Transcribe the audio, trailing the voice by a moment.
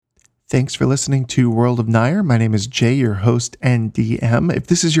Thanks for listening to World of Nair. My name is Jay, your host and DM. If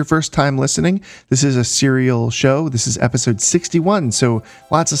this is your first time listening, this is a serial show. This is episode 61, so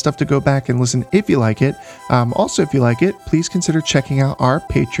lots of stuff to go back and listen if you like it. Also, if you like it, please consider checking out our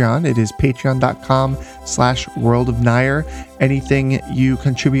Patreon. It is patreon.com/World of Nair. Anything you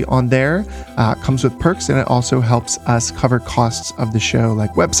contribute on there comes with perks, and it also helps us cover costs of the show,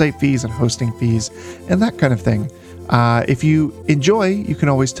 like website fees and hosting fees and that kind of thing. If you enjoy, you can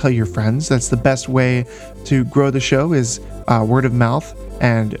always tell your friends. That's the best way to grow the show is word of mouth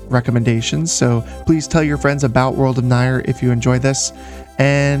and recommendations. So please tell your friends about World of Nair if you enjoy this.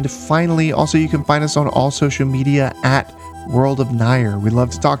 And finally, also you can find us on all social media at World of Nair. We'd love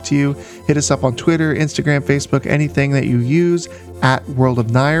to talk to you. Hit us up on Twitter, Instagram, Facebook, anything that you use at World of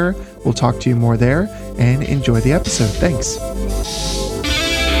Nair. We'll talk to you more there and enjoy the episode. Thanks.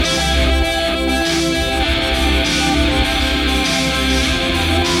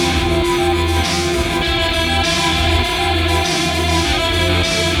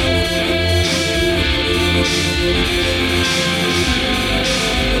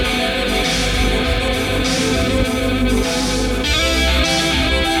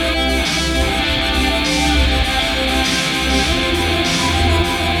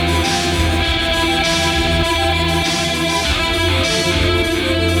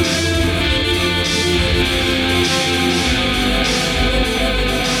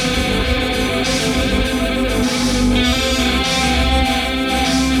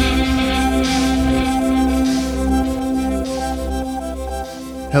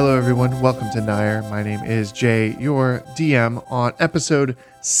 Hello, everyone. Welcome to Nair. My name is Jay, your DM. On episode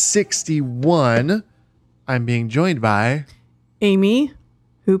 61, I'm being joined by Amy,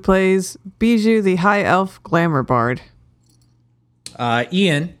 who plays Bijou, the high elf glamour bard.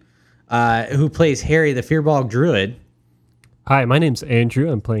 Ian, who plays Harry, the Fearbog druid. Hi, my name's Andrew.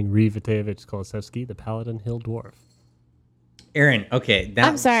 I'm playing Reeve Vitevich Kolosevsky, the Paladin Hill Dwarf. Aaron, okay.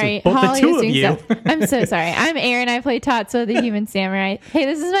 I'm sorry. Both Holly the two was of doing you. stuff. I'm so sorry. I'm Aaron. I play Tatsuo, the human samurai. Hey,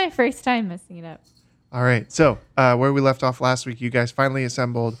 this is my first time messing it up. All right. So where we left off last week, you guys finally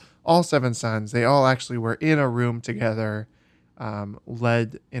assembled all 7 sons. They all actually were in a room together,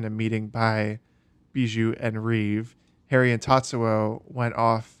 led in a meeting by Bijou and Reeve. Harry and Tatsuo went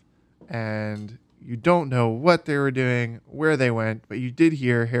off, and you don't know what they were doing, where they went, but you did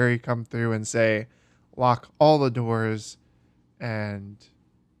hear Harry come through and say, lock all the doors and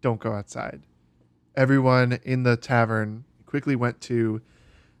don't go outside. Everyone in the tavern quickly went to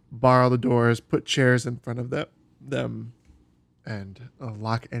bar all the doors, put chairs in front of them, and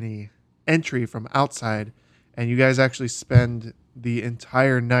lock any entry from outside. And you guys actually spend the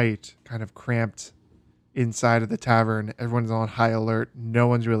entire night kind of cramped inside of the tavern. Everyone's on high alert. No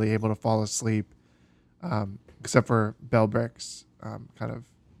one's really able to fall asleep, except for Bellbrix, kind of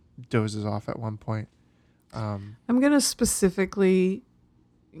dozes off at one point. I'm going to specifically,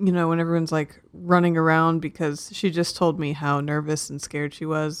 when everyone's like running around, because she just told me how nervous and scared she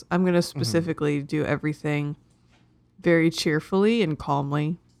was, I'm going to specifically do everything very cheerfully and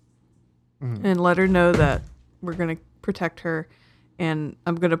calmly and let her know that we're going to protect her. And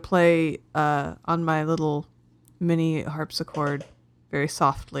I'm going to play on my little mini harpsichord very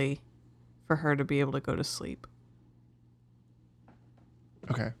softly for her to be able to go to sleep.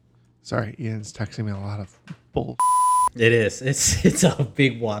 Okay. Sorry, Ian's texting me a lot of bull. It is. It's a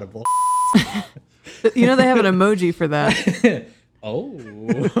big wad of bull. They have an emoji for that. Oh.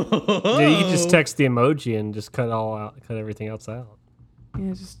 Yeah, you can just text the emoji and just cut everything else out.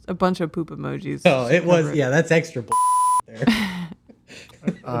 Yeah, just a bunch of poop emojis. Oh, it was. Yeah, that's extra bull there.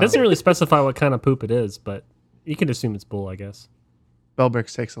 It doesn't really specify what kind of poop it is, but you can assume it's bull, I guess.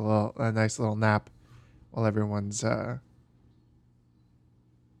 Bellbrix takes a nice little nap while everyone's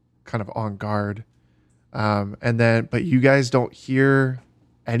kind of on guard. But you guys don't hear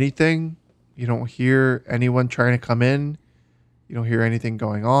anything. You don't hear anyone trying to come in. You don't hear anything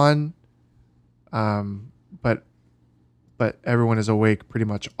going on. But everyone is awake pretty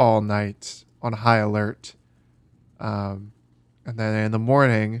much all night on high alert. And then in the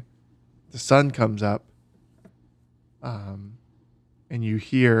morning, the sun comes up. And you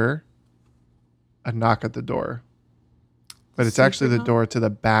hear a knock at the door. But it's actually the door to the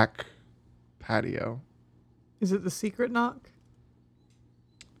back patio. Is it the secret knock?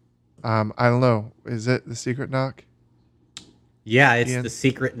 I don't know. Is it the secret knock? Yeah, it's Ian? the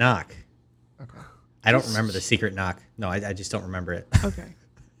secret knock. Okay. I don't remember the secret knock. No, I just don't remember it. Okay.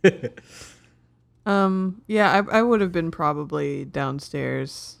 Yeah, I would have been probably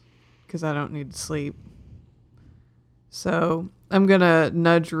downstairs because I don't need to sleep. So I'm gonna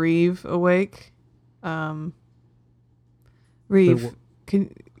nudge Reeve awake. Reeve,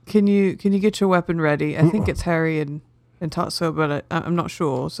 can Can you get your weapon ready? I think it's Harry and Tatsuo, but I'm not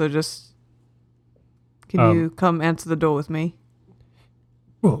sure. So just can you come answer the door with me?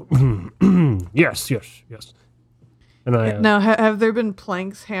 Well, yes. And I Now, have there been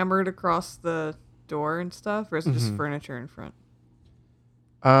planks hammered across the door and stuff, or is it just furniture in front?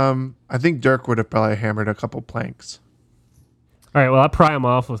 I think Dirk would have probably hammered a couple planks. all right. Well, I'll pry him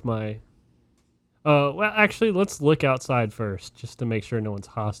off with my. Well, actually, let's look outside first, just to make sure no one's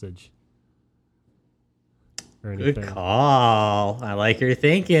hostage. Or anything. Good call. I like your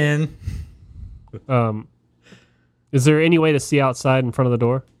thinking. Is there any way to see outside in front of the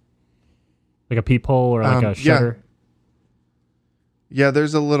door? Like a peephole or like a shutter? Yeah,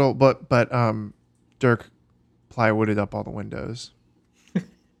 there's a little, but Dirk plywooded up all the windows.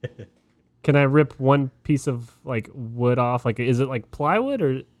 Can I rip one piece of like wood off? Like, is it like plywood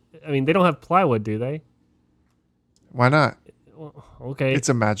or? I mean, they don't have plywood, do they? Why not? Well, okay. It's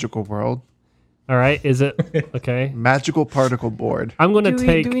a magical world. All right. Is it okay? Magical particle board. I'm gonna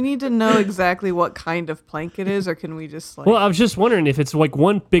take. Do we need to know exactly what kind of plank it is, or can we just like? Well, I was just wondering if it's like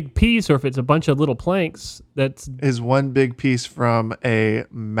one big piece or if it's a bunch of little planks. That's Is one big piece from a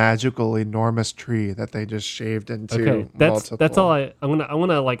magical enormous tree that they just shaved into okay. multiple. That's all I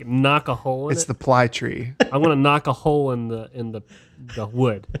wanna like knock a hole in It's it. the ply tree. I'm gonna knock a hole in the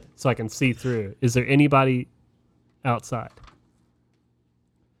wood so I can see through. Is there anybody outside?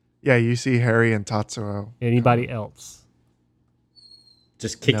 Yeah, you see Harry and Tatsuo. Anybody else?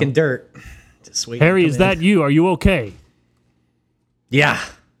 Just kicking dirt. Just waiting Harry, to is come in. that you? Are you okay? Yeah.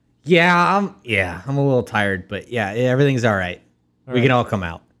 I'm a little tired, but yeah, everything's all right. We can all come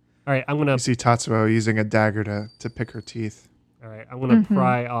out. All right, I'm gonna You see Tatsuo using a dagger to pick her teeth.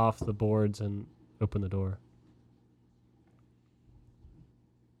 pry off the boards and open the door.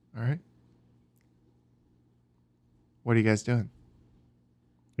 All right. What are you guys doing?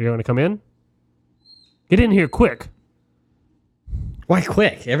 You're going to come in? Get in here quick. Why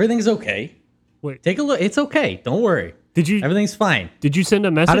quick? Everything's okay. Wait, Take a look. It's okay. Don't worry. did you Everything's fine. send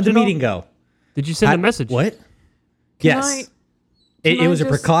a message? How did the at all? meeting go? Did you send a message? What? Can Yes. I- It I was a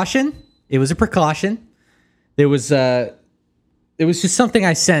just- precaution. It was a precaution. There was just something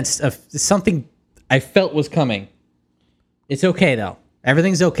I sensed of something I felt was coming. It's okay though.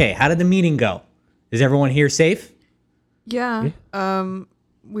 Everything's okay. How did the meeting go? Is everyone here safe? Yeah.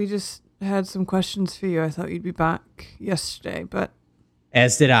 We just had some questions for you. I thought you'd be back yesterday, but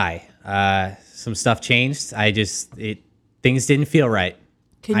As did I. Some stuff changed. Things didn't feel right.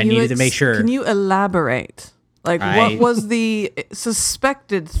 I needed to make sure. Can you elaborate? Like, what was the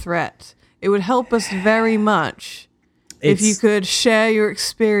suspected threat? It would help us very much if you could share your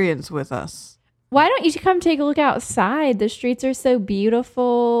experience with us. Why don't you come take a look outside? The streets are so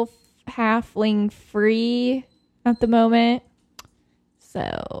beautiful, halfling free at the moment.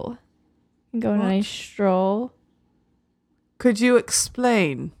 So, you can go on a nice stroll. Could you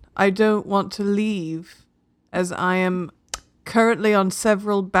explain? I don't want to leave, as I am currently on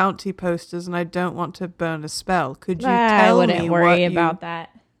several bounty posters and I don't want to burn a spell. Could you tell me I wouldn't worry about that.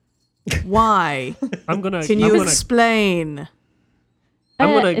 Why? I'm gonna. Can you explain?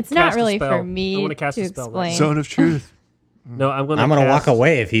 It's not cast a really spell. for me I wanna cast to a spell. explain. Zone of truth. No, I'm gonna walk cast-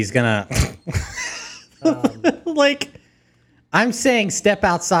 away if he's gonna. Like, I'm saying, step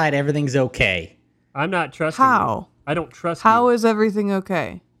outside. Everything's okay. I'm not trusting. How? You. I don't trust. How you. is everything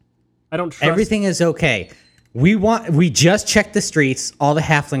okay? I don't trust. Everything is okay. We just checked the streets. All the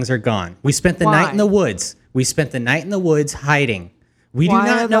halflings are gone. We spent the Why? night in the woods. We spent the night in the woods hiding. We do Why are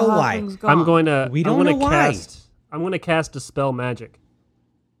not the know why. halflings gone? I'm going to. We don't I'm gonna know why. cast. I'm going to cast dispel magic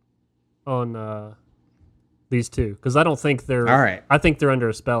on these two because I don't think they're. All right. I think they're under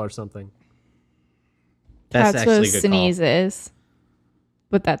a spell or something. That's what actually a good call. sneezes.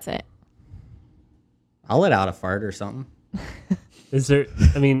 But that's it. I'll let out a fart or something. Is there?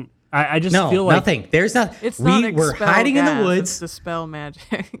 I mean, I just No, feel like nothing. There's not. It's not We were expel hiding in gas, the It's woods. dispel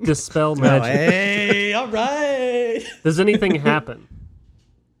magic. dispel Oh, magic. hey, all right. Does anything happen?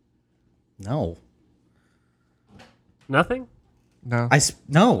 No. No. Nothing. I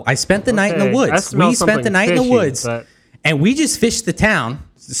spent the night in the Okay, I woods. smell We spent the something night in the fishy, woods, but- and we just fished the town.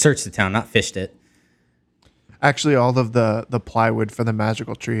 Searched the town, not fished it. Actually, all of the plywood for the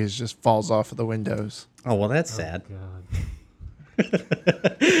magical trees just falls off of the windows. Oh well, that's sad. God.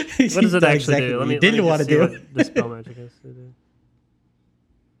 What does it actually do? Let me didn't just want to see do. what dispel magic has to do.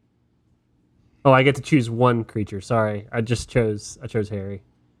 Oh, I get to choose one creature. Sorry, I chose Harry.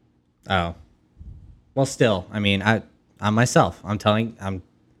 Oh, well, still, I mean, I'm myself. I'm telling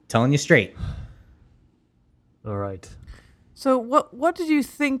you straight. All right. So what did you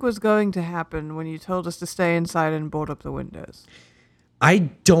think was going to happen when you told us to stay inside and board up the windows? I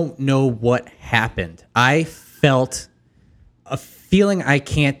don't know what happened. I felt a feeling I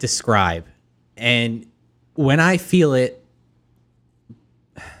can't describe. And when I feel it,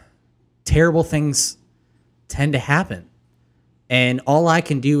 terrible things tend to happen. And all I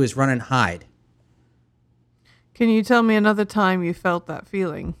can do is run and hide. Can you tell me another time you felt that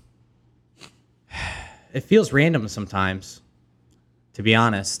feeling? It feels random sometimes, to be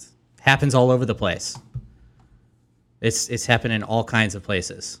honest. Happens all over the place. It's happened in all kinds of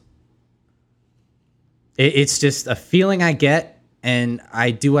places. It's just a feeling I get, and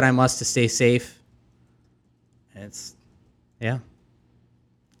I do what I must to stay safe. Yeah.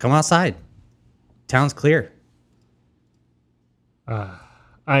 Come outside. Town's clear.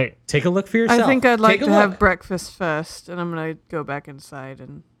 Take a look for yourself. I think I'd like Take a to look. have breakfast first, and I'm gonna go back inside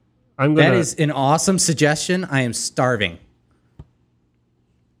and. That is an awesome suggestion. I am starving.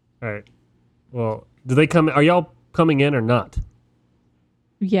 All right. Well, do they come? Are y'all coming in or not?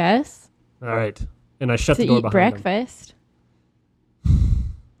 Yes. All right. And I shut To the door eat behind them. breakfast.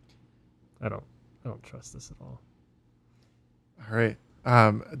 I don't trust this at all. All right.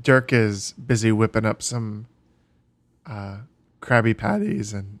 Dirk is busy whipping up some Krabby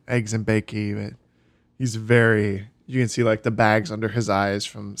Patties and eggs and bacon. But he's you can see like the bags under his eyes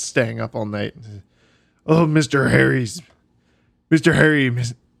from staying up all night. Oh, Mr. Harry,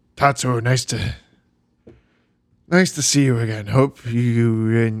 Miss Tatsu, nice to see you again. Hope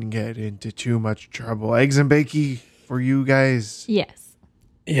you didn't get into too much trouble. Eggs and bacon for you guys. Yes.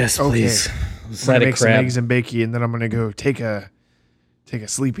 Yes, Okay. please. I'm gonna make some eggs and bacon, and then I'm gonna go take a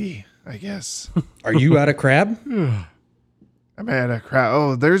sleepy, I guess. Are you out of crab? I'm at a crab.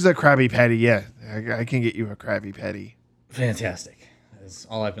 Oh, there's a Krabby Patty. Yeah, I can get you a Krabby Patty. Fantastic. That's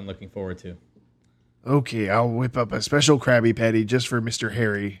all I've been looking forward to. Okay, I'll whip up a special Krabby Patty just for Mr.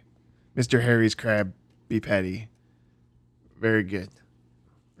 Harry. Mr. Harry's Krabby Patty. Very good.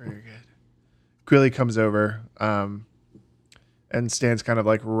 Very good. Quilly comes over and stands kind of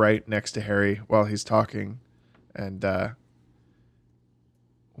like right next to Harry while he's talking. And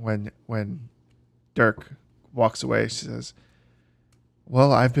when Dirk walks away, she says,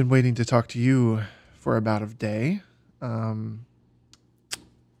 well, I've been waiting to talk to you for about a day.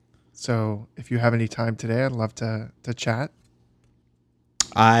 So if you have any time today, I'd love to chat.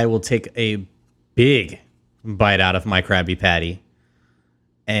 I will take a big bite out of my Krabby Patty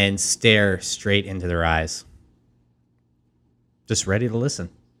and stare straight into their eyes. Just ready to listen.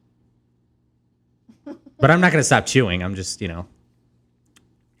 But I'm not going to stop chewing. I'm just,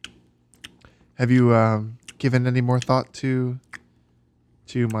 Have you given any more thought to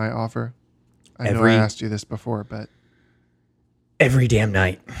my offer? I know I asked you this before, but every damn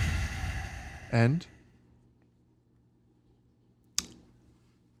night. And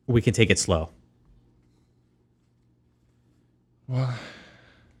We can take it slow. well,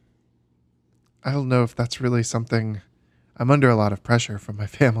 I don't know if that's really something. I'm under a lot of pressure from my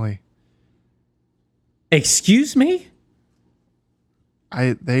family. Excuse me?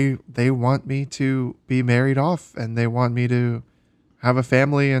 They want me to be married off, and they want me to have a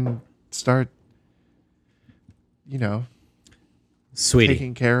family and start, Sweetie,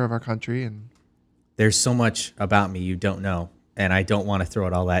 taking care of our country. And there's so much about me you don't know, and I don't want to throw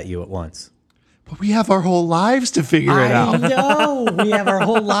it all at you at once. but we have our whole lives to figure it out. I know. We have our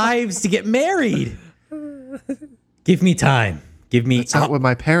whole lives to get married. Give me time. Give me. That's not what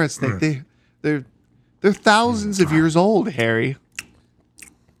my parents think. They're thousands of years old, Harry.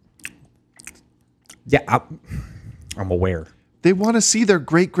 Yeah, I'm aware. They want to see their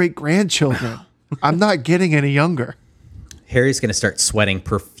great-great-grandchildren. I'm not getting any younger. Harry's going to start sweating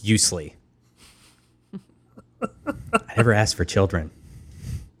profusely. I never asked for children.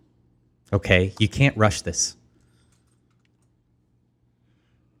 Okay, you can't rush this.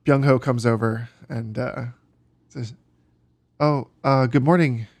 Byung-ho comes over and says, "Oh, good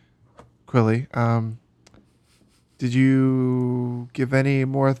morning, Quilly. Did you give any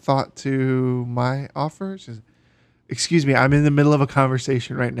more thought to my offer?" She says, "Excuse me, I'm in the middle of a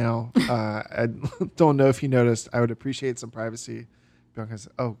conversation right now. I don't know if you noticed. I would appreciate some privacy." Byung-ho says,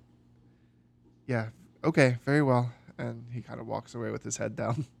 "Oh, yeah, okay, very well." And he kind of walks away with his head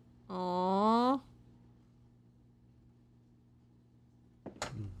down. Aww.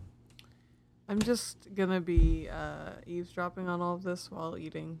 I'm just gonna be eavesdropping on all of this while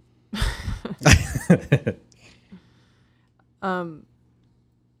eating.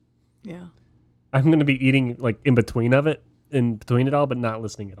 Yeah. I'm gonna be eating like in between it all, but not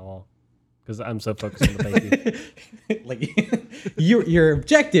listening at all because I'm so focused on the bacon. Like your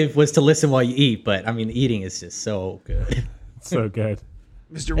objective was to listen while you eat, but I mean, eating is just so good. So good.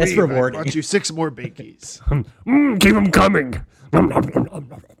 Mr. That's Reeve, I rewarding. brought you 6 more bakies. Keep them coming.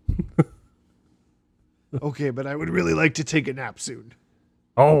 Okay, but I would really like to take a nap soon.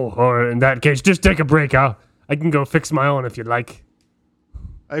 Oh, in that case, just take a break. I can go fix my own if you'd like.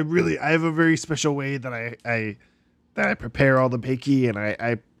 I have a very special way that I prepare all the bakey, and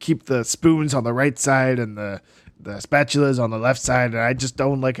I keep the spoons on the right side and the spatulas on the left side, and I just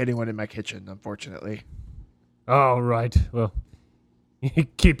don't like anyone in my kitchen, unfortunately. All right. Well,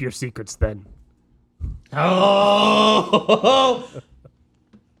 keep your secrets then. Oh!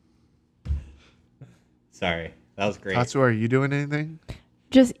 Sorry, that was great. Tatsu, are you doing anything?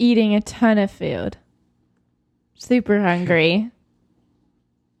 Just eating a ton of food. Super hungry.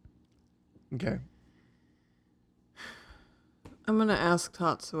 Okay. I'm gonna ask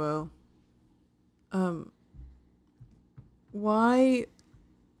Tatsuo. Why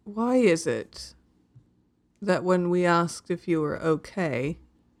is it that when we asked if you were okay,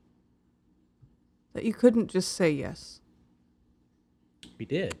 that you couldn't just say yes? We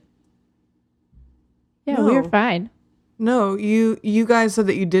did. Yeah, we were No. fine. No, you guys said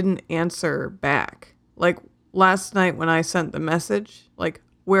that you didn't answer back. Like last night when I sent the message, like,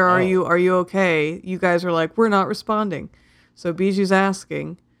 where are Oh. you? Are you okay? You guys were like, we're not responding. So Biju's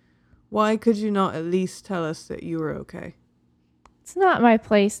asking, why could you not at least tell us that you were okay? It's not my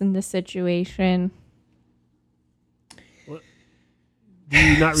place in this situation. Do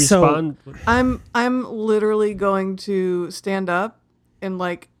you not So- respond? I'm literally going to stand up and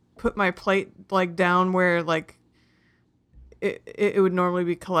like put my plate like down where like it would normally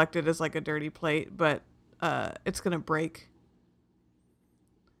be collected as like a dirty plate, but it's gonna break.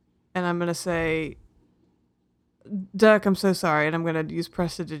 And I'm gonna say, Duck, I'm so sorry, and I'm gonna use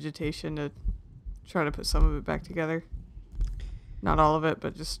prestidigitation to try to put some of it back together. Not all of it,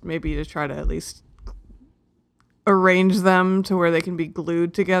 but just maybe to try to at least arrange them to where they can be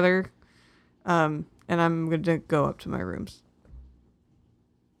glued together. And I'm going to go up to my rooms.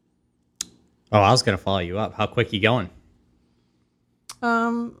 Oh, I was gonna follow you up. How quick you going?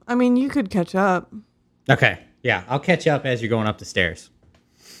 I mean, you could catch up. Okay, yeah, I'll catch you up as you're going up the stairs.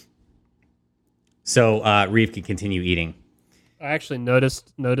 So Reeve can continue eating. I actually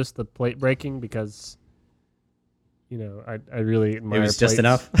noticed the plate breaking because, you know, I really admire It was just plates.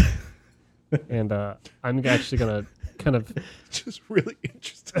 enough. And I'm actually gonna kind of. Just really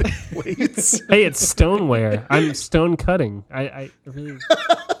interested in plates. Hey, it's stoneware. I'm stone cutting. I really.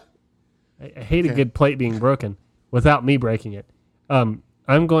 I hate a good plate being broken without me breaking it.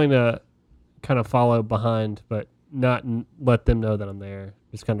 I'm going to kind of follow behind, but not let them know that I'm there.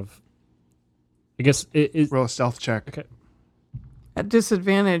 Just kind of. I guess it. Roll a stealth check. Okay. At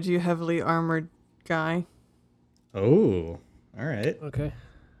disadvantage, you heavily armored guy. Oh, all right. Okay.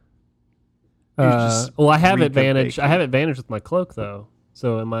 just Well, I have reek of advantage. I bacon. have advantage with my cloak, though.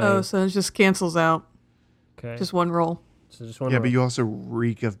 So am I? Oh, so it just cancels out. Okay. Just one roll. So just one. Yeah, roll. but you also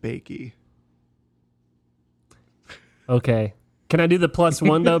reek of bakey. Okay. Can I do the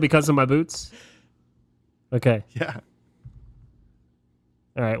 +1 though because of my boots? Okay. Yeah.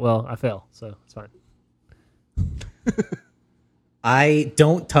 All right. Well, I fail, so it's fine. I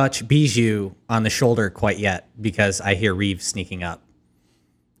don't touch Bijou on the shoulder quite yet because I hear Reeve sneaking up.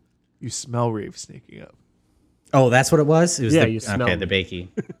 You smell Reeve sneaking up. Oh, that's what it was? It was Yeah, the, you smell okay, me. the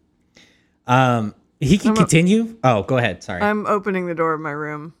bakey. He can continue. Oh, go ahead. Sorry. I'm opening the door of my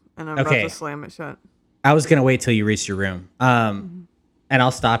room, and I'm Okay. about to slam it shut. I was gonna wait till you reached your room. And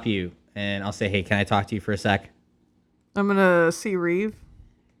I'll stop you and I'll say, hey, can I talk to you for a sec? I'm going to see Reeve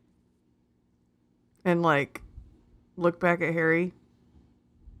and, like, look back at Harry.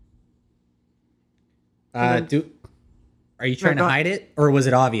 Are you trying go to on. hide it or was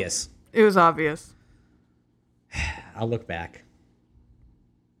it obvious? It was obvious. I'll look back.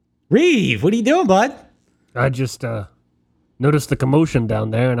 Reeve, what are you doing, bud? I just noticed the commotion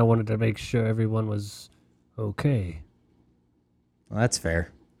down there, and I wanted to make sure everyone was okay. Well, that's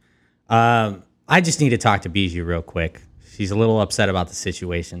fair. I just need to talk to Bijou real quick. She's a little upset about the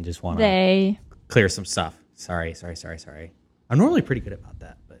situation. Just want to They. clear some stuff. Sorry. I'm normally pretty good about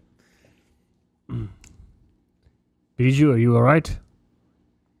that, but Bijou, are you all right?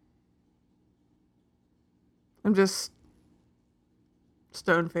 I'm just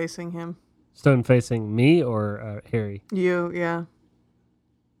stone facing him. Stone facing me or Harry? You, yeah.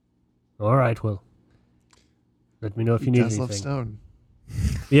 All right. Well, let me know if He you need does love anything. stone.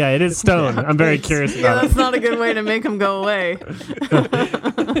 Yeah, it is stone. I'm very curious Yeah, about that's not a good way to make him go away.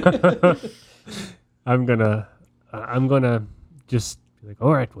 it. I'm gonna just be like,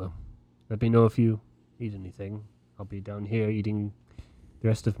 all right. Well, let me know if you need anything. I'll be down here eating the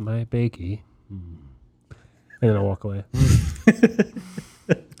rest of my bakey. And then I'll walk away.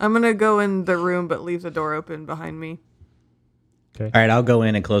 I'm gonna go in the room, but leave the door open behind me. All right, I'll go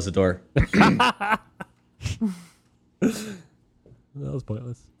in and close the door. That was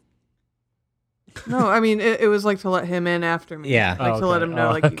pointless. No, I mean it was like to let him in after me. Yeah. like to let him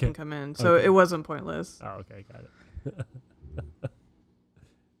know like you Okay. can come in. So Okay. it wasn't pointless. Oh, okay, got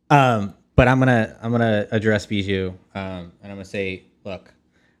it. But I'm gonna address Bijou, and I'm gonna say, look,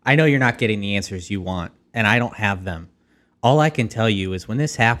 I know you're not getting the answers you want, and I don't have them. All I can tell you is when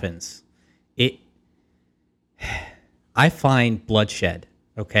this happens, I find bloodshed,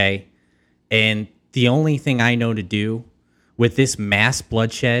 okay? And the only thing I know to do with this mass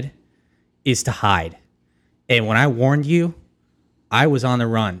bloodshed is to hide. And when I warned you, I was on the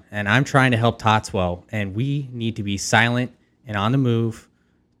run, and I'm trying to help Totswell, and we need to be silent and on the move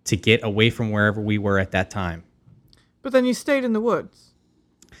to get away from wherever we were at that time. But then you stayed in the woods.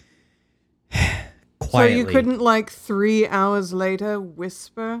 Quietly. So you couldn't like 3 hours later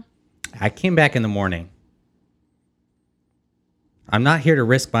whisper? I came back in the morning. I'm not here to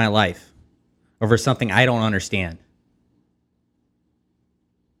risk my life over something I don't understand.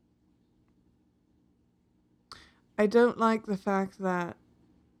 I don't like the fact that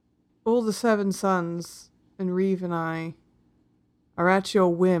all the 7 sons and Reeve and I are at your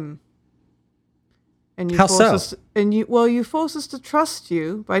whim. And you How force so? us you force us to trust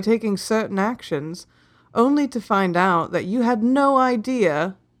you by taking certain actions only to find out that you had no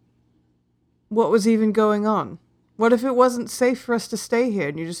idea what was even going on. What if it wasn't safe for us to stay here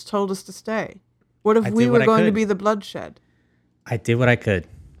and you just told us to stay? What if I we did were what I going to could. be the bloodshed? I did what I could,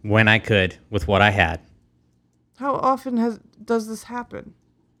 when I could, with what I had. How often does this happen?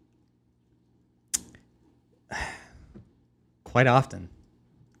 Quite often.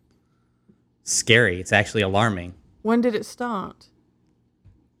 Scary. It's actually alarming. When did it start?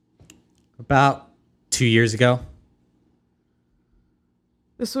 About 2 years ago.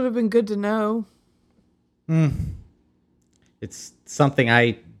 This would have been good to know. It's something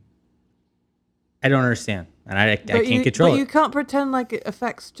I don't understand, and I can't control But it. you can't pretend like it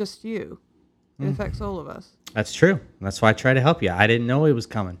affects just you. It affects all of us. That's true. That's why I try to help you. I didn't know it was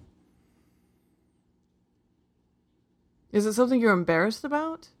coming. Is it something you're embarrassed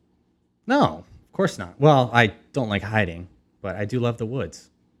about? No, of course not. Well, I don't like hiding, but I do love the woods.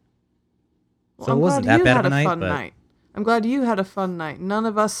 Well, So it I'm wasn't glad that you bad had of a night, fun but- night. I'm glad you had a fun night. None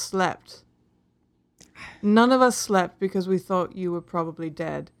of us slept. None of us slept because we thought you were probably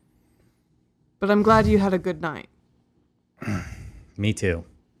dead. But I'm glad you had a good night. Me too.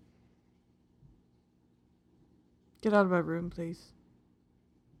 Get out of my room, please.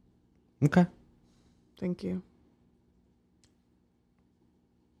 Okay. Thank you.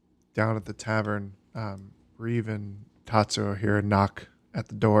 Down at the tavern, Reeve and Tatsuo hear a knock at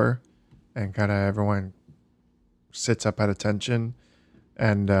the door, and kind of everyone sits up at attention.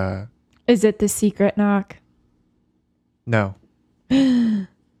 And Is it the secret knock? no.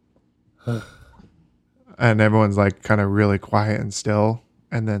 And everyone's like kind of really quiet and still.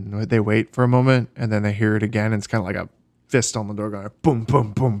 And then they wait for a moment, and then they hear it again. And it's kind of like a fist on the door going boom,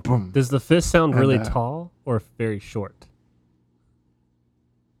 boom, boom, boom. Does the fist sound really And, tall or very short?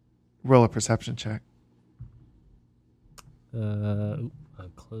 Roll a perception check. I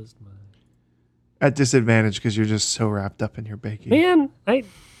closed my. At disadvantage because you're just so wrapped up in your baking. Man,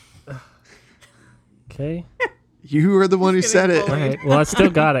 okay. You were the one who He's said getting it. All bullied. right. Well, I still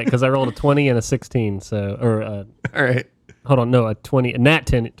got it because I rolled a 20 and a 16. So, All right. hold on, no, a 20, a nat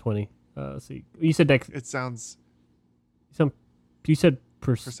 10 at 20. Let's see. You said It sounds you said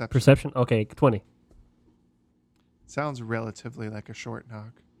perception. Okay, 20. relatively like a short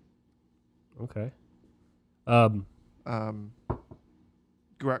knock. Okay.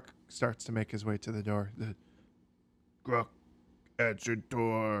 Gruck starts to make his way to the door. Gruck, at your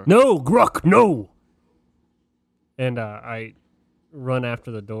door. No, Gruck, no. And I run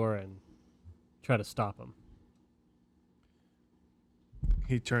after the door and try to stop him.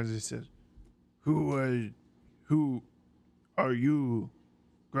 He turns and says, Who are you?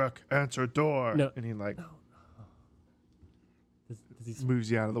 Gruck, answer door. No. And he like Does he moves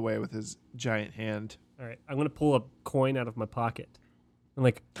you out of the way with his giant hand. All right, I'm gonna pull a coin out of my pocket. I'm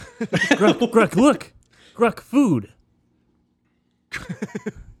like, Gruck, look, Gruck, food.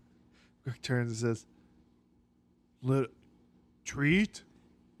 Gruck turns and says, treat?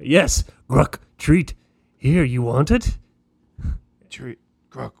 Yes, Gruck, treat. Here, you want it? Treat.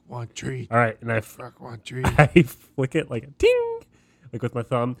 Gruck, want treat. All right, and Gruck, want treat. I flick it like a ting, like with my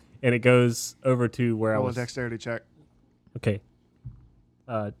thumb, and it goes over to where I Roll a was. dexterity check. Okay.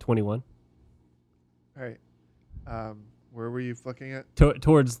 21. All right. Where were you flicking it?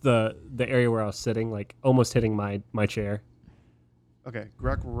 Towards the area where I was sitting, like almost hitting my chair. Okay,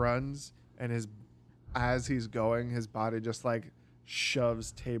 Gruk runs, and as he's going, his body just like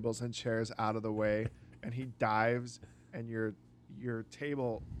shoves tables and chairs out of the way, and he dives, and your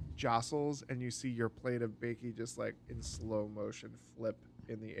table jostles, and you see your plate of bakey just like in slow motion flip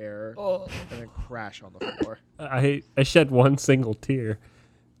in the air and then crash on the floor. I shed one single tear.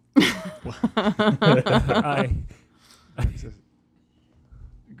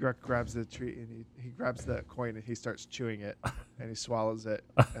 Gruk grabs the treat and he grabs the coin and he starts chewing it and he swallows it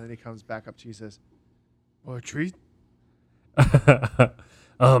and then he comes back up to you and says, "More treat?" I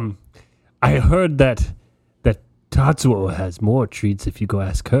heard that Tatsuo has more treats if you go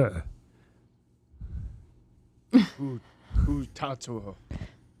ask her. Who's Tatsuo?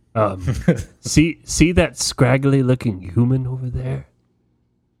 See that scraggly looking human over there?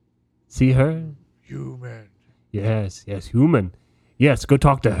 See her? Human. Yes, human. Yes, go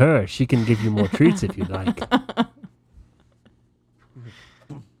talk to her. She can give you more treats if you like.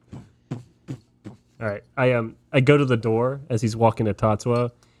 All right. I go to the door as he's walking to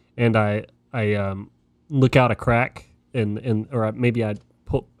Tatsuo, and I look out a crack or maybe I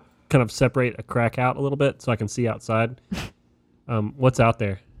kind of separate a crack out a little bit so I can see outside. What's out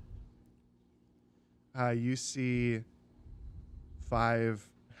there? You see 5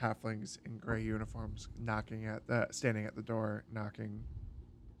 halflings in gray uniforms standing at the door, knocking.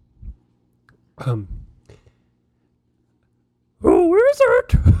 Who is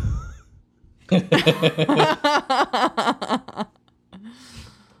it?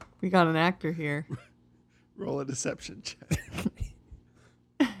 We got an actor here. Roll a deception check.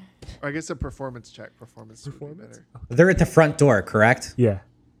 Or I guess a performance check. Performance would be better. They're at the front door, correct? Yeah.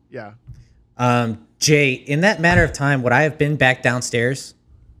 Yeah. Jay, in that matter of time, would I have been back downstairs?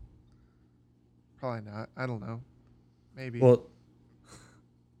 Probably not. I don't know. Maybe. Well,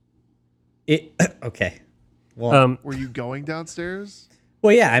 okay. Well, Were you going downstairs?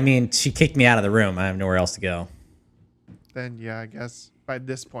 well, yeah. I mean, she kicked me out of the room. I have nowhere else to go. Then yeah, I guess by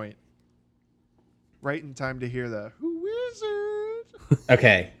this point, right in time to hear the "Who is it?"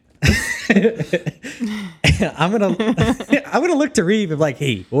 Okay. I'm gonna look to Reeve and be like,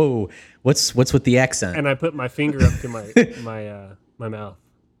 hey, whoa, what's with the accent? And I put my finger up to my mouth.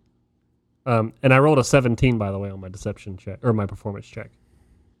 And I rolled a 17, by the way, on my deception check or my performance check.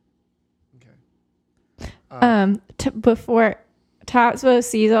 Okay. Before Tatsuo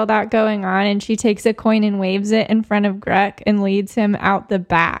sees all that going on, and she takes a coin and waves it in front of Grek and leads him out the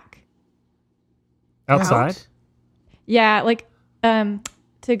back. Outside? Yeah, like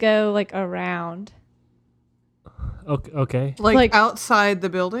to go like around. Okay. Like outside the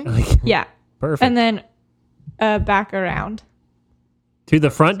building? Yeah. Perfect. And then back around. To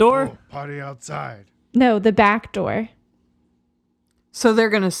the front door? Oh, party outside. No, the back door. So they're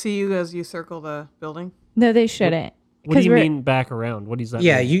going to see you as you circle the building? No, they shouldn't. What do you 'Cause we're- mean back around? What does that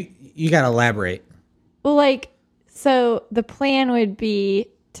Yeah, mean? you gotta elaborate. Well, like, so the plan would be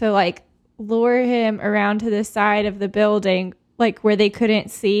to like lure him around to the side of the building, like where they couldn't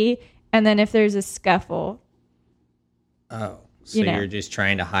see, and then if there's a scuffle, Oh, so You know. you're just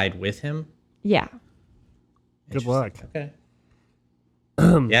trying to hide with him? yeah. Good luck. Okay.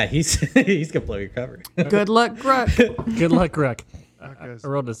 Yeah, he's gonna blow your cover. Good luck, Gruk. Good luck, Greg. Gruk I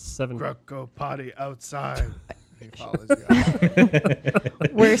rolled a 7. Gruk, go potty outside. He follows you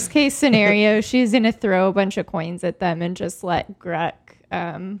out. Worst case scenario, she's gonna throw a bunch of coins at them and just let Grek.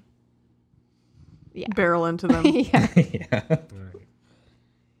 Barrel into them. Yeah. Yeah.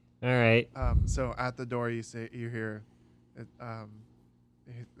 All right. So at the door, you hear,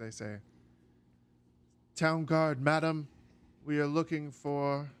 they say, "Town guard, madam, we are looking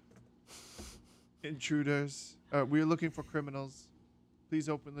for intruders. We are looking for criminals. Please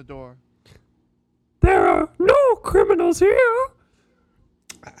open the door." There are no criminals here.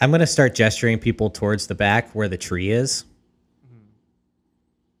 I'm gonna start gesturing people towards the back where the tree is.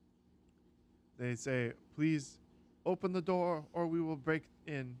 They say, "Please open the door, or we will break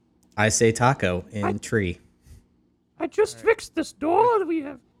in." I say taco in tree. I just fixed this door. We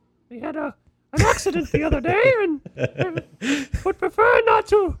had an accident the other day, and would prefer not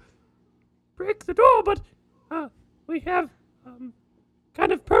to break the door, but we have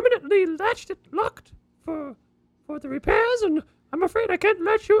kind of permanently locked for the repairs, and I'm afraid I can't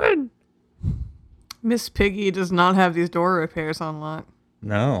let you in. Miss Piggy does not have these door repairs on lock.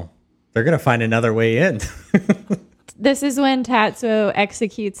 No, they're gonna find another way in. This is when Tatsuo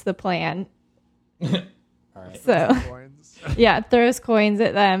executes the plan. All right. So, Coins. yeah, throws coins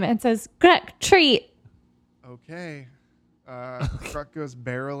at them and says, Grek, treat. Okay. Gruk goes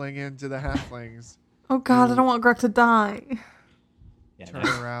barreling into the halflings. Oh God, I don't want Gruk to die. Yeah, Turn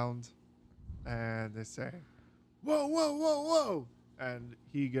no. around, and they say, "Whoa, whoa, whoa, whoa!" and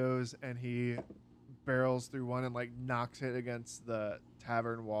he goes and he barrels through one and like knocks it against the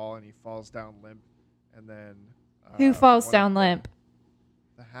tavern wall, and he falls down limp. And then Who falls one down of the- limp?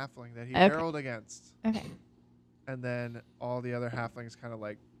 The halfling that he Okay. barreled against. Okay. And then all the other halflings kind of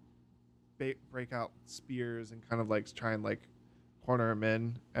like break out spears and kind of like try and like corner him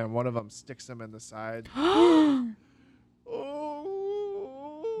in, and one of them sticks him in the side. Oh,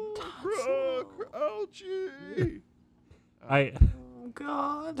 ouchie! I Oh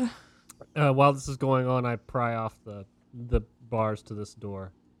God. while this is going on, I pry off the bars to this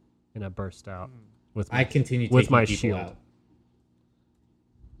door, and I burst out with I continue with taking my people shield. out.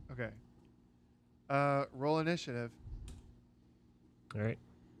 Okay. Roll initiative. All right.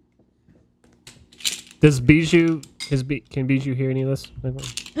 Does Bijou can Bijou hear any of this?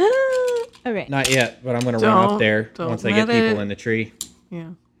 Okay. Not yet, but I'm gonna run up there Don't once I get let people it- in the tree.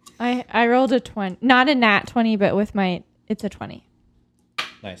 Yeah. I rolled a 20. Not a nat 20, but with it's a 20.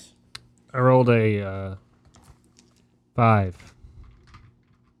 Nice. I rolled a 5.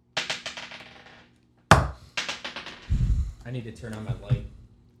 I need to turn on my light.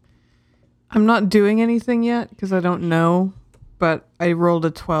 I'm not doing anything yet because I don't know, but I rolled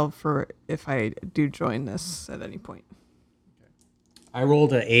a 12 for if I do join this at any point. I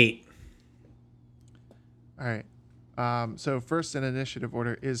rolled a 8. All right. So first in initiative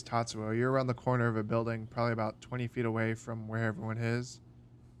order is Tatsuo. You're around the corner of a building, probably about 20 feet away from where everyone is.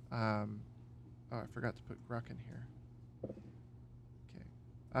 I forgot to put Gruck in here. Okay.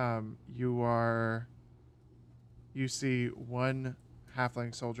 You see one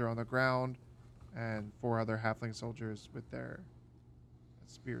halfling soldier on the ground and 4 other halfling soldiers with their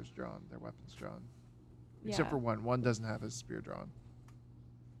spears drawn, their weapons drawn. Except Yeah. for one. One doesn't have his spear drawn.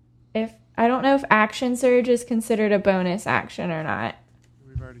 If I don't know if action surge is considered a bonus action or not.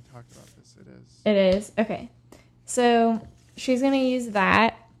 We've already talked about this. It is. It is. Okay. So she's going to use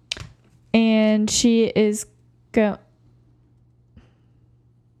that. And she is going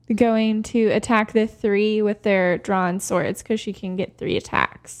to attack the 3 with their drawn swords because she can get 3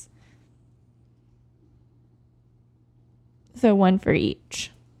 attacks. So 1 for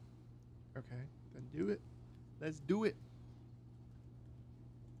each. Okay. Then do it. Let's do it.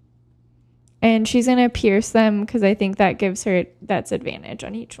 And she's going to pierce them because I think that gives her, that's advantage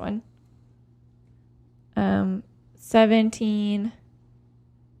on each one. 17,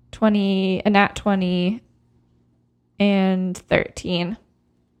 20, a nat 20, and 13.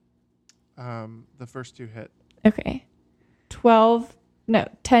 The first 2 hit. Okay.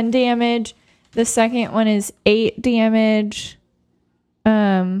 10 damage. The second one is 8 damage.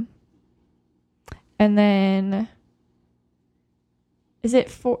 And then is it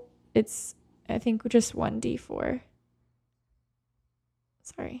 4? It's, I think, just 1d4.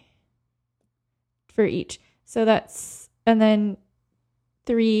 Sorry. For each. So that's, and then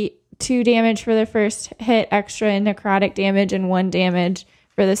 2 damage for the first hit extra and necrotic damage, and 1 damage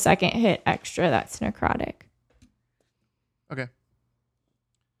for the second hit extra. That's necrotic. Okay.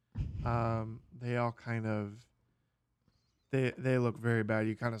 They all kind of they look very bad.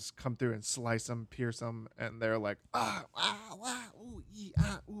 You kind of come through and slice them, pierce them, and they're like ooh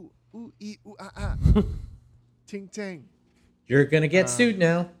ee ooh ah ting ting. You're gonna get sued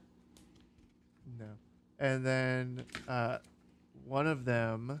now. No. And then one of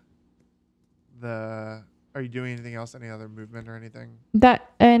them, are you doing anything else? Any other movement or anything?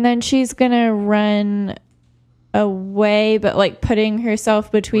 And then she's gonna run away, but like putting herself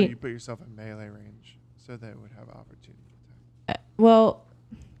Well, between. you put yourself in melee range, so they would have opportunity attack. Well,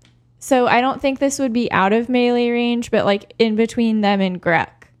 so I don't think this would be out of melee range, but like in between them and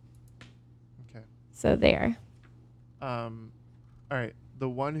Grek. Okay. So there. All right. The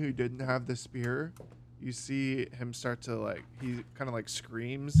one who didn't have the spear, you see him start to like, he kind of like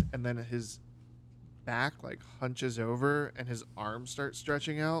screams, and then his back like hunches over, and his arms start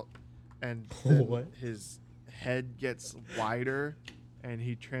stretching out, and then What? his head gets wider, and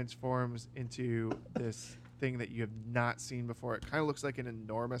he transforms into this thing that you have not seen before. It kind of looks like an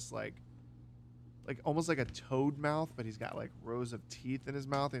enormous like almost like a toad mouth, but he's got like rows of teeth in his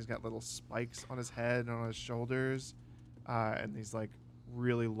mouth, and he's got little spikes on his head and on his shoulders, and these like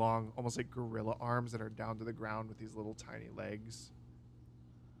really long, almost like gorilla arms that are down to the ground with these little tiny legs.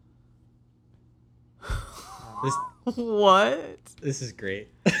 What? This is great.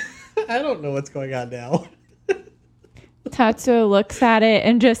 I don't know what's going on now. Tatsuo looks at it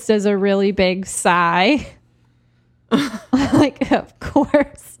and just does a really big sigh. Like, of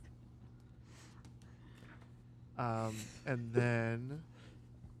course. And then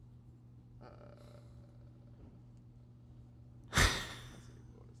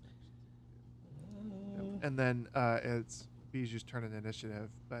Bijou's turn in initiative,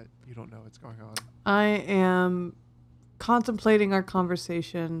 but you don't know what's going on. I am contemplating our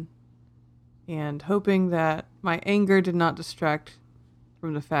conversation and hoping that my anger did not distract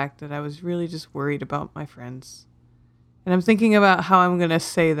from the fact that I was really just worried about my friends. And I'm thinking about how I'm going to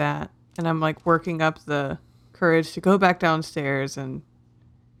say that. And I'm like working up the courage to go back downstairs and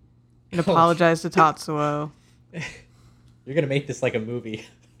apologize to Tatsuo. You're gonna make this like a movie.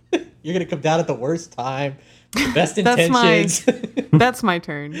 You're gonna come down at the worst time, the best That's intentions. That's my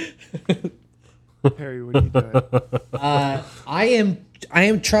turn. Harry, what are you doing? I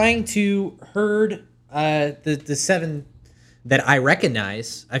am trying to herd the 7 that I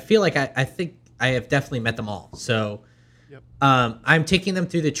recognize. I feel like I think I have definitely met them all. So Yep. I'm taking them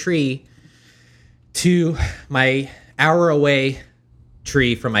through the tree to my hour away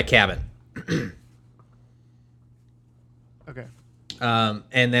tree from my cabin. Okay.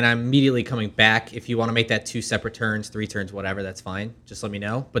 And then I'm immediately coming back. If you want to make that 2 separate turns, 3 turns, whatever, that's fine. Just let me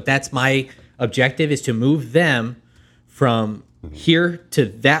know. But that's my objective, is to move them from here to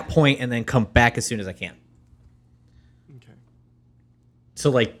that point and then come back as soon as I can. Okay.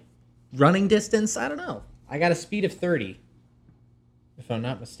 So like running distance, I don't know. I got a speed of 30, if I'm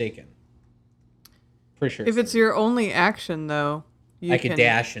not mistaken. Pretty sure. If it's your only action, though, you I could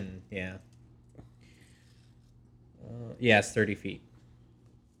dash and yeah. Yeah, it's 30 feet.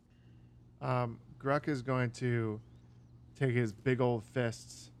 Gruck is going to take his big old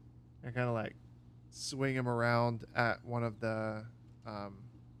fists and kind of like swing him around at one of the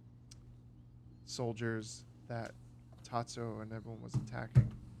soldiers that Tatsuo and everyone was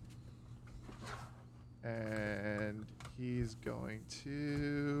attacking. And he's going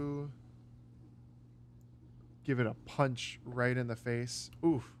to give it a punch right in the face.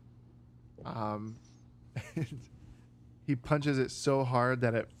 Oof. And he punches it so hard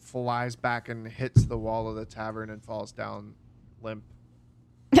that it flies back and hits the wall of the tavern and falls down limp.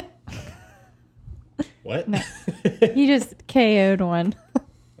 What? No. You just KO'd one.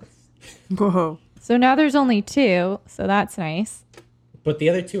 Whoa. So now there's only 2, so that's nice. But the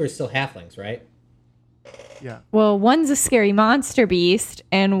other 2 are still halflings, right? Yeah. Well, one's a scary monster beast,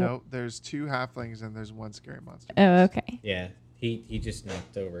 and No, there's 2 halflings and there's 1 scary monster. oh, okay. Yeah. He just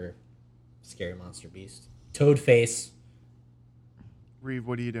knocked over Scary Monster Beast. Toad face. Reeve,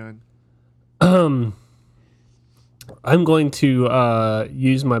 what are you doing? I'm going to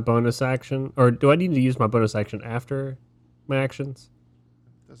use my bonus action, or do I need to use my bonus action after my actions?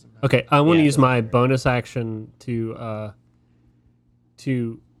 Doesn't matter. Okay, I want to Yeah, use doesn't my matter. bonus action to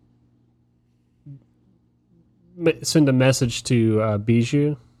send a message to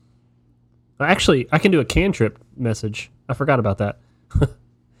Bijou. Actually, I can do a cantrip message. I forgot about that.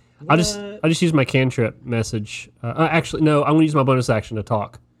 I'll just use my cantrip message. Actually, no, I'm going to use my bonus action to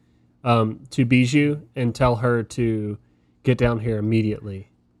talk to Bijou and tell her to get down here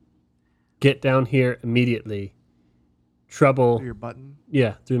immediately. Get down here immediately. Trouble. Do your button.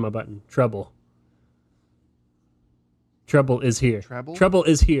 Yeah, through my button. Trouble. Trouble is here. Treble? Trouble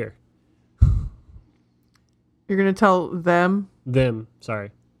is here. You're going to tell them? Them. Sorry.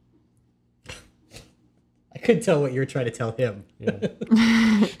 I couldn't tell what you were trying to tell him. Yeah.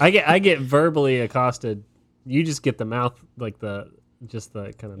 I get verbally accosted. You just get the mouth, like the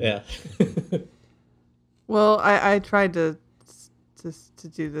kind of. Yeah. Well, I tried to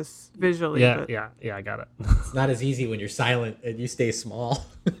do this visually. Yeah, but yeah, I got it. It's not as easy when you're silent and you stay small.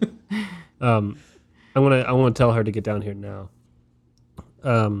 I want to tell her to get down here now.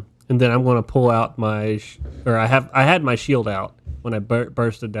 And then I'm going to pull out I had my shield out when I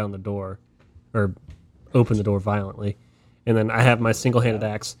bursted down the door, or opened the door violently, and then I have my single-handed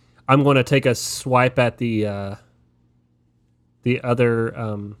axe. I'm going to take a swipe at the other.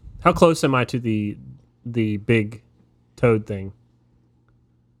 How close am I to the big toad thing?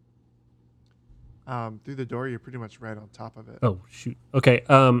 Through the door, you're pretty much right on top of it. Oh shoot. Okay.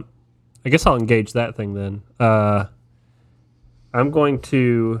 I guess I'll engage that thing then. I'm going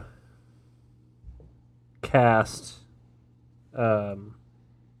to cast.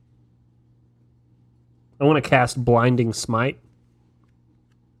 I want to cast Blinding Smite.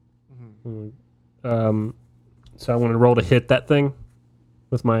 So I'm going to roll to hit that thing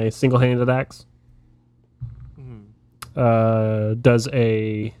with my single-handed axe. Does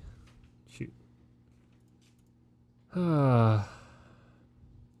a shoot.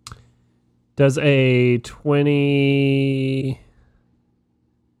 Does a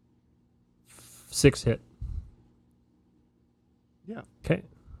 26 hit? Yeah. Okay.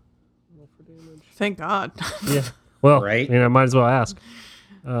 thank God. Yeah. Well, Right. I might as well ask.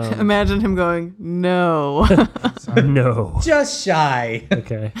 Imagine him going, no. No. Just shy.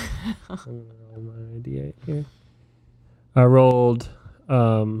 Okay. I'm gonna roll my D8 here. I rolled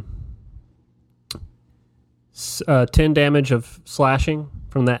 10 damage of slashing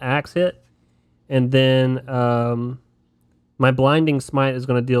from that axe hit. And then my blinding smite is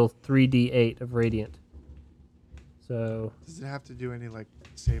going to deal 3d8 of radiant. So Does it have to do any like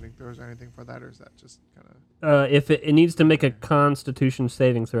saving throws or anything for that, or is that just kind of? if it needs to make a Constitution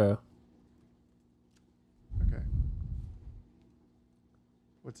saving throw. Okay.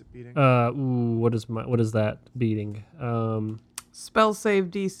 What's it beating? What is that beating? Spell save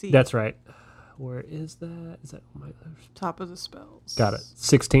DC. That's right. Where is that? Is that on my left? Top of the spells. Got it.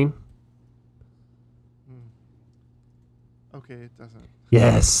 16. Okay, it doesn't.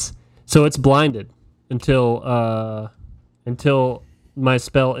 Yes. So it's blinded until my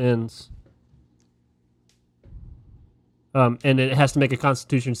spell ends. And it has to make a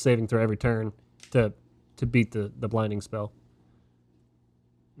Constitution saving throw every turn to beat the blinding spell.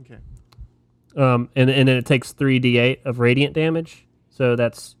 Okay. And then it takes 3d8 of radiant damage. So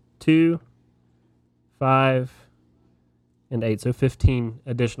that's 2, 5, and 8. So 15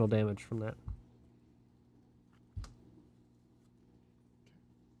 additional damage from that.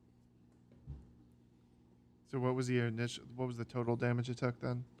 So what was the total damage it took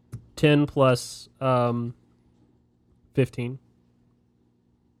then? 10 plus 15.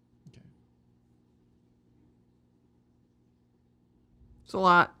 Okay. It's a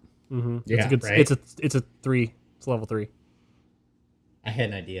lot. Mm-hmm. Yeah, it's right? It's a 3. It's level 3. I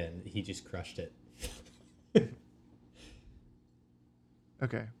had an idea, and he just crushed it.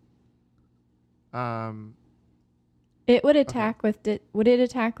 Okay. It would attack with would it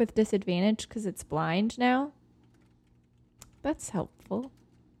attack with disadvantage because it's blind now? That's helpful.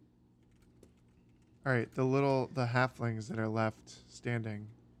 All right. The halflings that are left standing,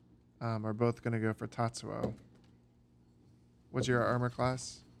 are both going to go for Tatsuo. What's your armor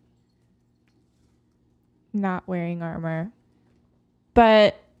class? Not wearing armor.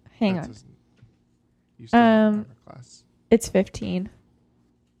 But hang on. You still have armor class. It's 15.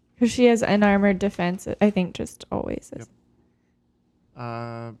 Because she has unarmored defense, I think just always is.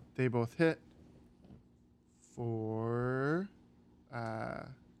 Yep. They both hit for where's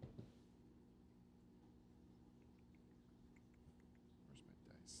my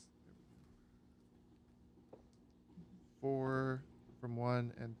dice? 4 from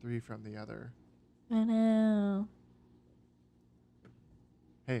one and 3 from the other. I know.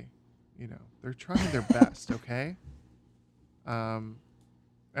 Hey, they're trying their best, okay? And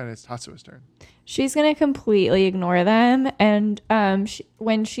it's Tatsuo's turn. She's going to completely ignore them. And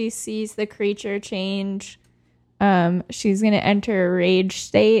when she sees the creature change, she's going to enter a rage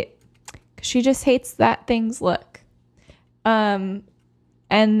state. 'Cause she just hates that thing's look. And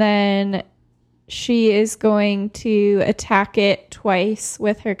then she is going to attack it twice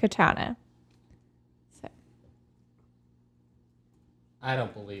with her katana. So. I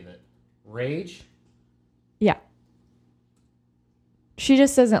don't believe it. Rage? Yeah. She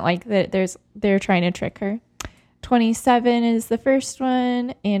just doesn't like that they're trying to trick her. 27 is the first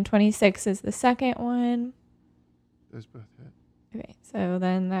one, and 26 is the second one. Those both hit. Okay, so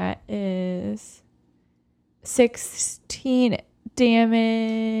then that is 16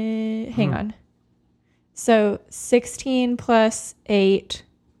 damage. Hang on. So 16 plus 8,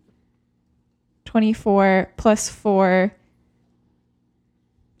 24 plus 4,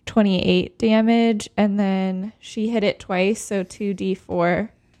 28 damage, and then she hit it twice, so 2d4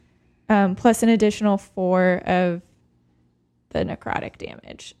 plus an additional 4 of the necrotic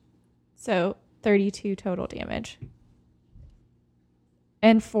damage, so 32 total damage,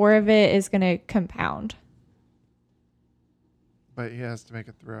 and 4 of it is going to compound. But he has to make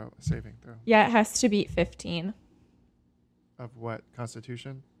a saving throw. Yeah, it has to beat 15. Of what?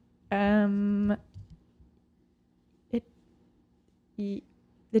 Constitution?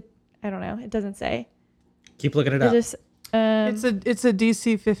 I don't know. It doesn't say. Keep looking it It up. just It's a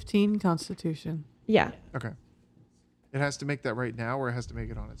DC 15 Constitution. yeah, Okay. It has to make that right now, or it has to make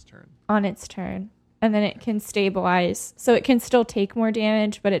it on its turn? on its turn, and then it can stabilize, so it can still take more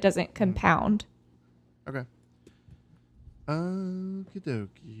damage, but it doesn't compound. Okay. Okie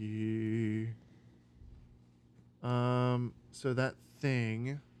dokie. So that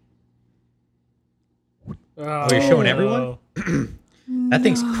thing. Oh, you're showing everyone? That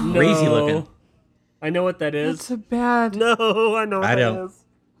thing's crazy looking. I know what that is. That's a bad. No, I know what I that don't. is.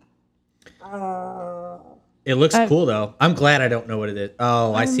 It looks cool though. I'm glad I don't know what it is.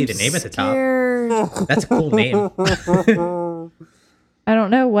 Oh, I see the name at the top. That's a cool name. I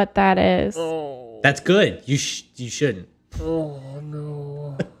don't know what that is. That's good. You shouldn't. Oh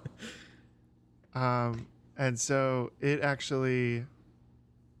no. And so it actually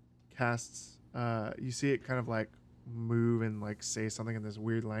casts. You see it kind of like move and like say something in this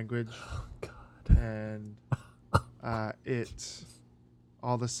weird language. Oh, God. And it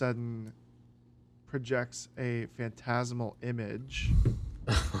all of a sudden projects a phantasmal image.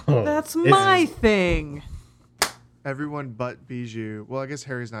 That's my thing. Everyone but Bijou. Well, I guess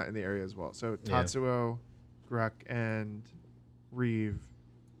Harry's not in the area as well. So Yeah. Tatsuo, Gruk, and Reeve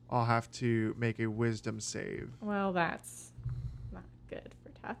all have to make a wisdom save. Well, that's not good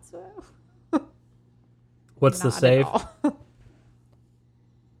for Tatsuo. What's the Not at save? all.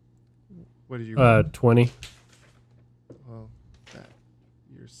 What did you? 20. Well, that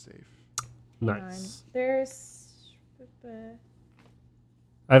you're safe. Nice. There's.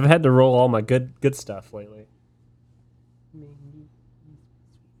 I've had to roll all my good stuff lately.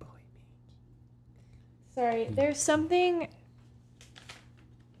 Sorry, there's something.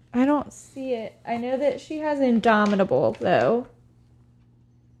 I don't see it. I know that she has Indomitable, though.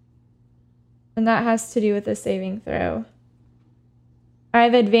 And that has to do with the saving throw. I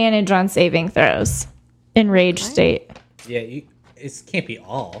have advantage on saving throws in rage state. Yeah, it can't be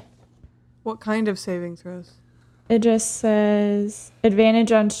all. What kind of saving throws? It just says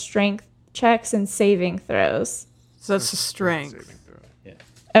advantage on strength checks and saving throws. So that's a strength. Saving throw.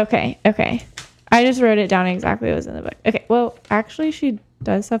 Okay. I just wrote it down exactly what was in the book. Okay, well, actually, she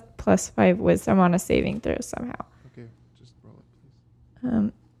does have +5 wisdom on a saving throw somehow. Okay, just roll it,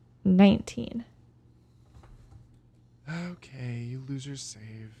 please. 19. Okay, you losers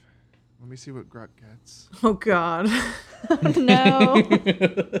save. Let me see what Gruk gets. Oh God. No.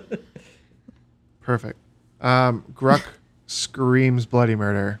 Perfect. Gruk screams bloody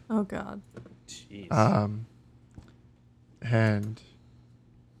murder. Oh God. Jeez. And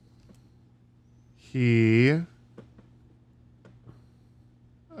he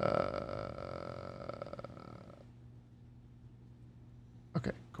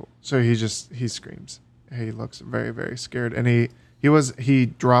okay, cool. So he screams. He looks very, very scared, and he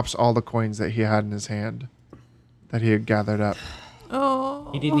drops all the coins that he had in his hand that he had gathered up. Oh.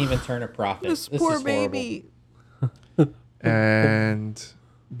 He didn't even turn a profit. This This poor is horrible. baby. And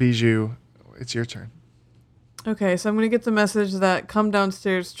Bijou, it's your turn. Okay, so I'm gonna get the message that come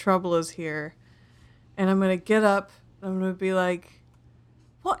downstairs, trouble is here, and I'm gonna get up. I'm gonna be like,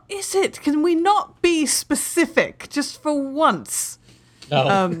 "What is it? Can we not be specific, just for once?"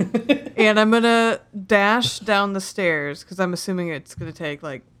 No. And I'm gonna dash down the stairs because I'm assuming it's gonna take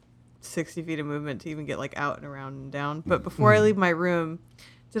like 60 feet of movement to even get like out and around and down. But before I leave my room,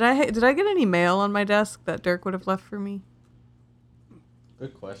 did I get any mail on my desk that Dirk would have left for me?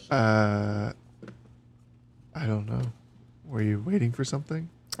 Good question. I don't know. Were you waiting for something?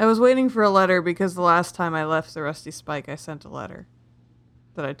 I was waiting for a letter because the last time I left the Rusty Spike, I sent a letter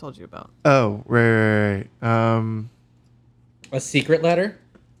that I told you about. Oh, right. A secret letter?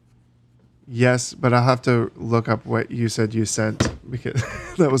 Yes, but I'll have to look up what you said you sent because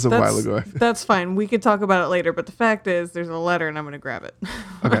that was a while ago. That's fine. We could talk about it later. But the fact is, there's a letter, and I'm going to grab it.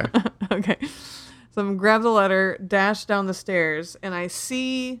 Okay. Okay. So I'm going to grab the letter, dash down the stairs, and I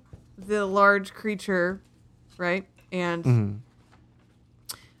see the large creature, right? And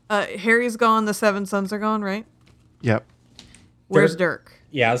Harry's gone. The Seven Sons are gone, right? Yep. Where's Dirk?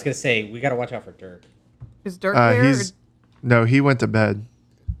 Yeah, I was going to say, we got to watch out for Dirk. Is Dirk there? No, he went to bed.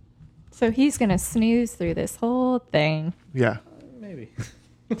 So he's going to snooze through this whole thing. Yeah. Maybe.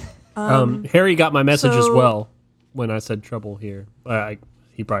 Harry got my message as so- well when I said trouble here.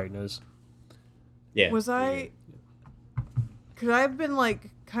 He probably knows. Yeah. Was I... Could I have been,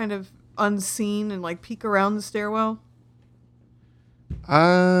 like, kind of unseen and, like, peek around the stairwell?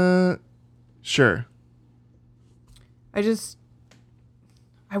 Sure. I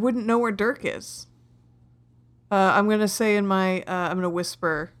wouldn't know where Dirk is. I'm going to say I'm going to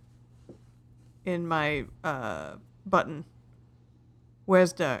whisper in my button,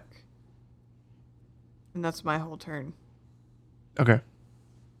 "Where's Dirk?" And that's my whole turn. Okay.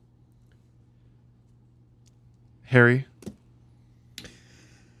 Harry,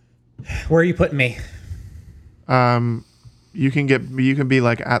 Where are you putting me? you can be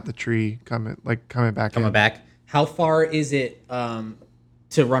like at the tree coming back Coming in. back. How far is it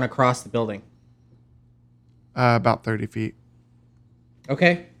to run across the building? About 30 feet.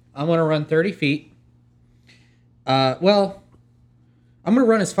 Okay. I'm going to run 30 feet. Well, I'm going to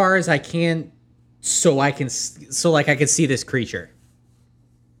run as far as I can so I can see this creature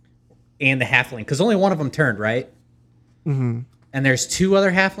and the halfling, because only one of them turned, right? Mm-hmm. And there's 2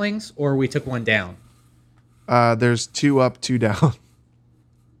 other halflings, or we took one down. There's 2 up, 2 down.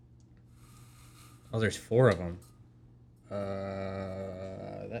 Oh, there's 4 of them.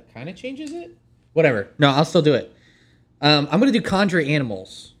 That kind of changes it. Whatever. No, I'll still do it. I'm going to do conjure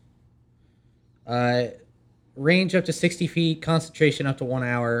animals. range up to 60 feet, concentration up to 1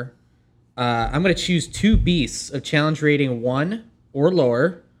 hour. I'm going to choose 2 beasts of challenge rating 1 or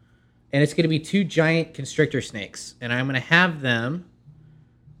lower, and it's going to be 2 giant constrictor snakes, and I'm going to have them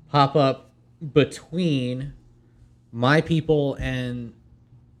pop up between my people and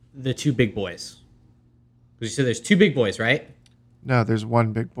the 2 big boys. Because you said there's 2 big boys, right? No, there's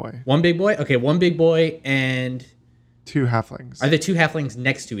one big boy. 1 big boy? Okay, 1 big boy and... 2 halflings. Are the 2 halflings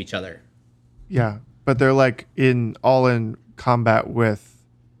next to each other? Yeah, but they're like all in combat with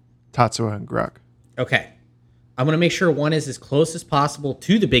Tatsuo and Grug. Okay. I'm going to make sure one is as close as possible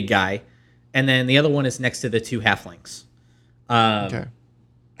to the big guy, and then the other one is next to the 2 halflings. Okay.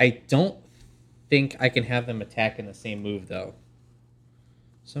 I don't think I can have them attack in the same move, though.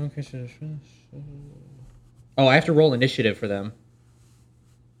 Oh, I have to roll initiative for them.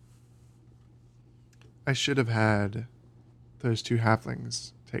 I should have had those 2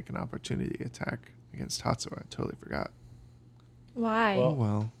 halflings take an opportunity attack against Tatsuo. I totally forgot. Why? Oh,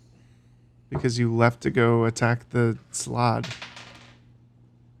 well. Because you left to go attack the Slod.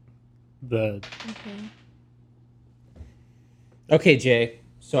 The Okay, Jay.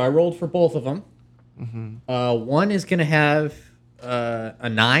 So I rolled for both of them. Mm-hmm. One is going to have a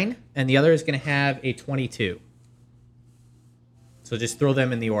 9, and the other is going to have a 22. So just throw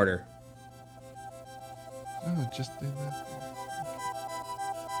them in the order. Oh, just do that.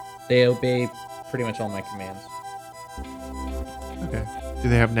 They obey pretty much all my commands. Okay. Do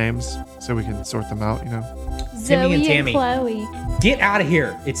they have names so we can sort them out, you know? Timmy and Zoe Tammy. Chloe. Get out of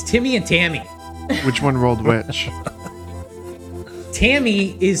here. It's Timmy and Tammy. Which one rolled which?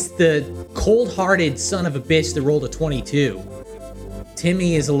 Tammy is the cold-hearted son of a bitch that rolled a 22.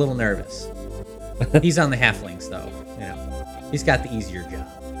 Timmy is a little nervous. He's on the halflings, though. You know, he's got the easier job.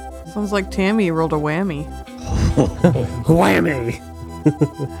 Sounds like Tammy rolled a whammy. whammy.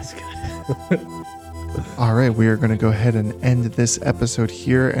 That's good. All right, we are going to go ahead and end this episode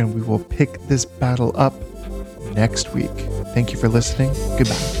here, and we will pick this battle up next week. Thank you for listening.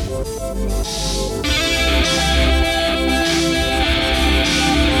 Goodbye.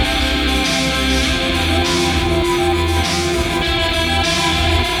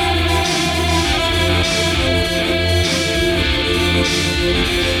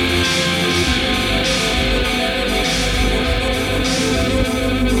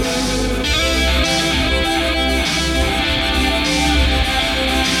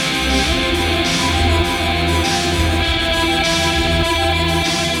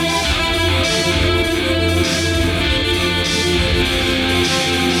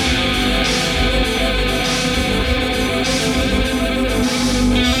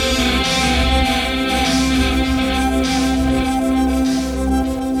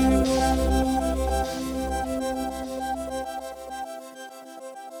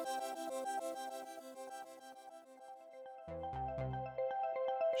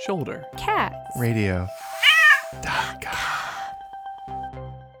 Shoulder. Cats. Radio. .com.